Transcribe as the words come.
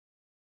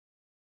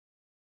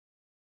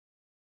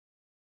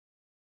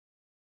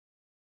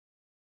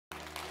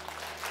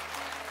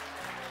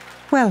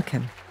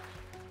Welcome.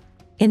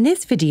 In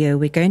this video,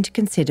 we're going to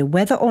consider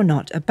whether or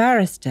not a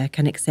barrister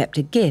can accept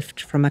a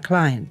gift from a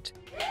client.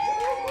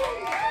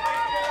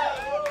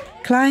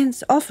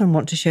 Clients often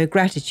want to show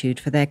gratitude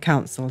for their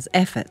counsel's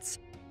efforts,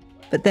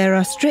 but there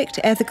are strict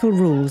ethical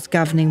rules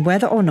governing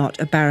whether or not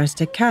a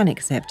barrister can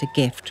accept a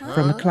gift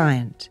from a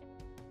client.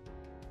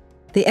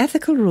 The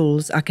ethical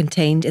rules are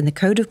contained in the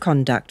Code of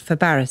Conduct for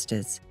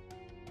Barristers.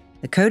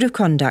 The Code of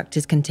Conduct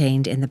is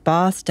contained in the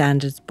Bar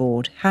Standards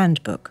Board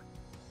Handbook.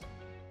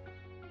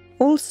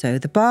 Also,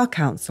 the Bar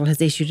Council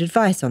has issued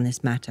advice on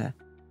this matter.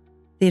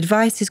 The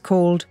advice is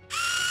called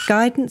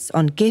Guidance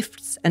on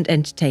Gifts and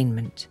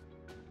Entertainment.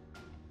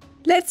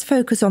 Let's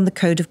focus on the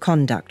Code of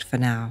Conduct for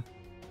now.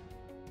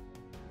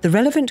 The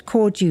relevant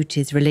core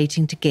duties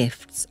relating to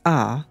gifts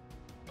are: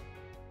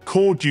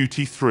 Core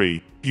Duty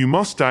 3. You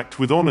must act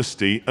with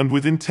honesty and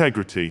with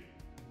integrity.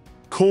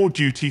 Core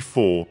Duty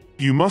 4.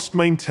 You must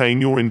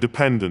maintain your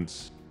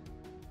independence.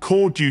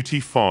 Core Duty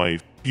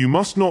 5. You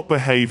must not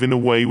behave in a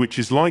way which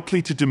is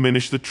likely to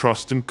diminish the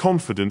trust and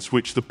confidence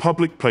which the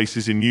public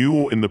places in you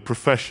or in the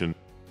profession.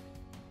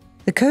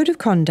 The Code of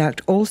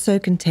Conduct also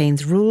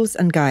contains rules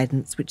and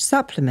guidance which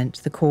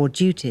supplement the core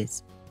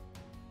duties.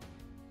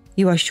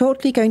 You are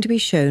shortly going to be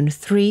shown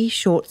 3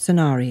 short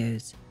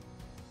scenarios.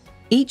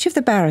 Each of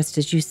the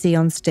barristers you see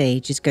on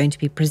stage is going to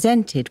be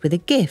presented with a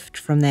gift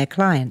from their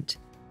client.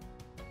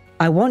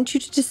 I want you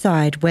to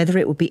decide whether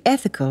it would be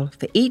ethical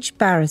for each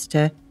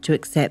barrister to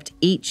accept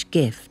each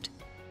gift.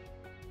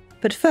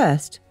 But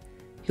first,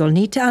 you'll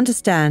need to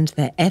understand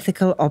their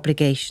ethical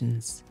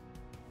obligations.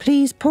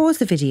 Please pause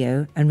the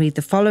video and read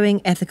the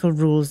following ethical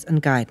rules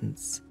and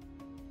guidance.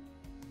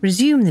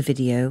 Resume the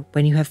video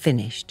when you have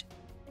finished.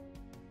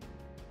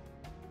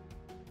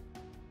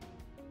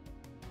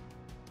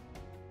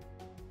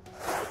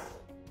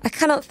 I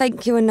cannot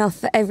thank you enough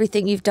for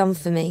everything you've done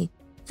for me.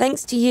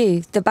 Thanks to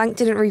you, the bank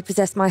didn't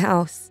repossess my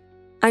house.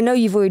 I know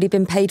you've already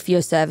been paid for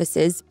your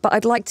services, but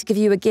I'd like to give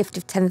you a gift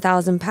of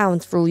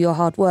 £10,000 for all your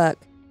hard work.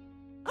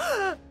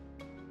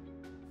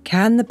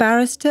 Can the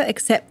barrister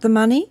accept the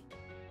money?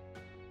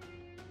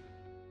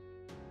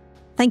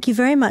 Thank you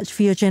very much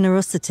for your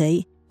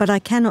generosity, but I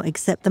cannot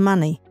accept the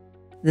money.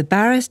 The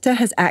barrister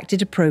has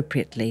acted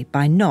appropriately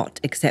by not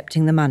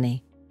accepting the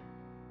money.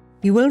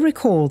 You will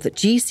recall that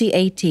GC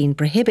 18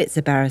 prohibits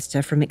a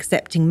barrister from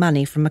accepting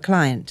money from a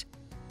client,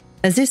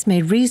 as this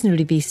may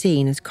reasonably be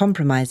seen as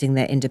compromising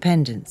their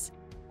independence,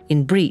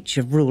 in breach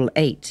of Rule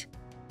 8.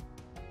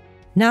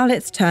 Now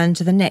let's turn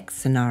to the next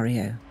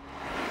scenario.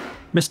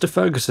 Mr.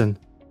 Ferguson,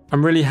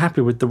 I'm really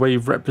happy with the way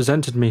you've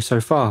represented me so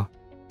far.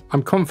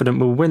 I'm confident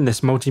we'll win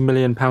this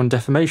multi-million-pound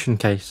defamation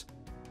case.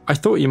 I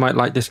thought you might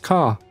like this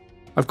car.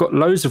 I've got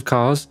loads of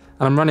cars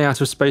and I'm running out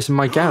of space in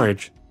my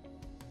garage.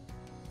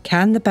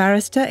 Can the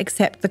barrister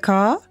accept the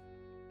car?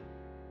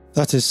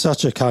 That is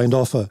such a kind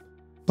offer,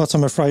 but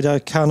I'm afraid I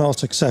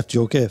cannot accept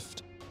your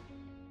gift.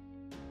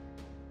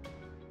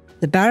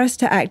 The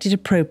barrister acted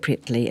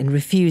appropriately in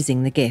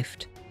refusing the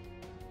gift.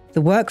 The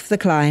work for the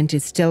client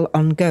is still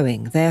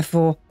ongoing,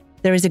 therefore,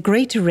 there is a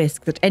greater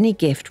risk that any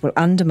gift will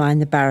undermine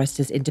the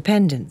barrister's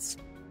independence,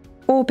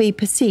 or be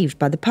perceived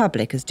by the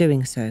public as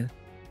doing so.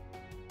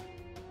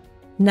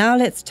 Now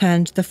let's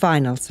turn to the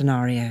final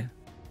scenario.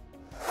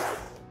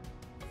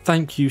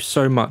 Thank you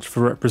so much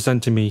for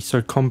representing me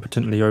so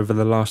competently over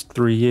the last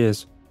 3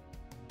 years.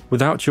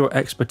 Without your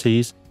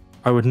expertise,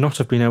 I would not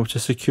have been able to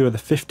secure the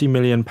 £50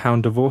 million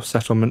divorce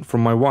settlement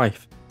from my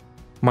wife.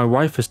 My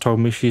wife has told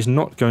me she is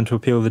not going to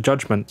appeal the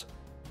judgment.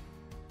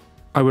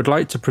 I would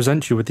like to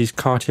present you with these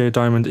Cartier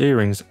diamond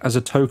earrings as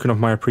a token of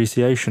my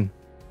appreciation.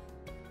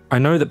 I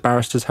know that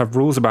barristers have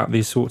rules about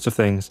these sorts of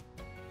things,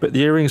 but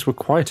the earrings were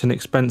quite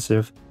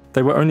inexpensive.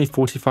 They were only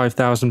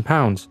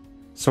 £45,000,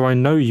 so I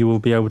know you will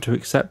be able to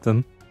accept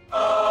them.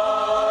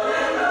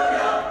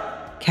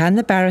 Can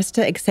the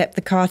barrister accept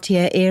the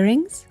Cartier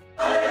earrings?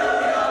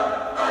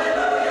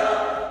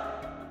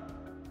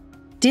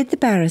 Did the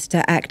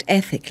barrister act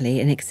ethically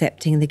in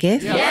accepting the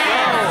gift?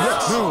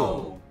 Yes!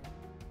 No!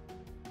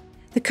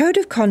 The Code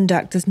of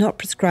Conduct does not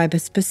prescribe a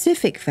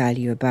specific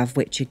value above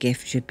which a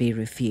gift should be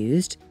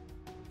refused,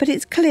 but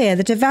it's clear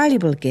that a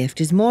valuable gift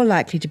is more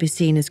likely to be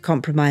seen as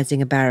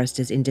compromising a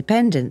barrister's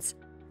independence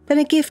than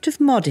a gift of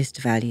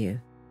modest value.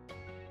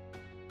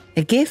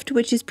 A gift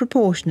which is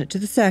proportionate to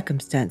the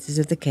circumstances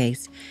of the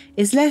case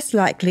is less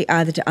likely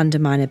either to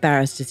undermine a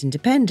barrister's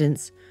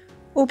independence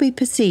or be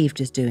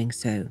perceived as doing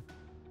so.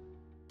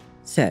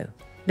 So,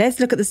 let's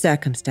look at the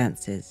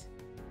circumstances.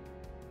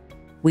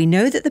 We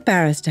know that the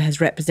barrister has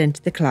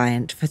represented the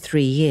client for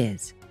 3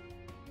 years.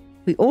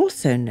 We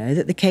also know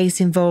that the case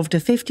involved a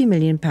 £50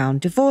 million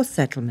divorce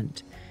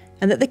settlement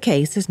and that the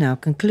case has now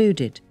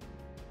concluded.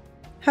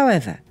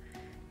 However,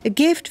 a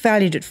gift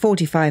valued at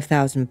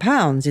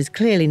 £45,000 is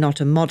clearly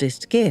not a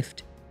modest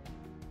gift.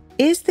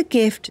 Is the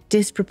gift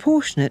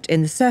disproportionate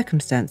in the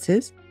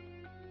circumstances?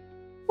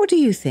 What do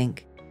you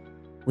think?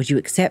 Would you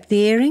accept the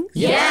earrings?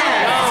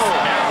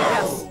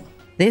 Yes!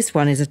 This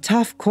one is a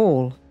tough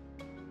call.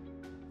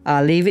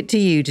 I'll leave it to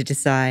you to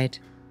decide.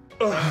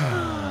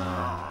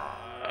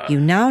 You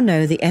now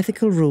know the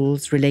ethical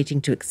rules relating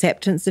to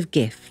acceptance of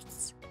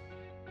gifts.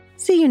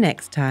 See you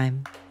next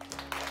time.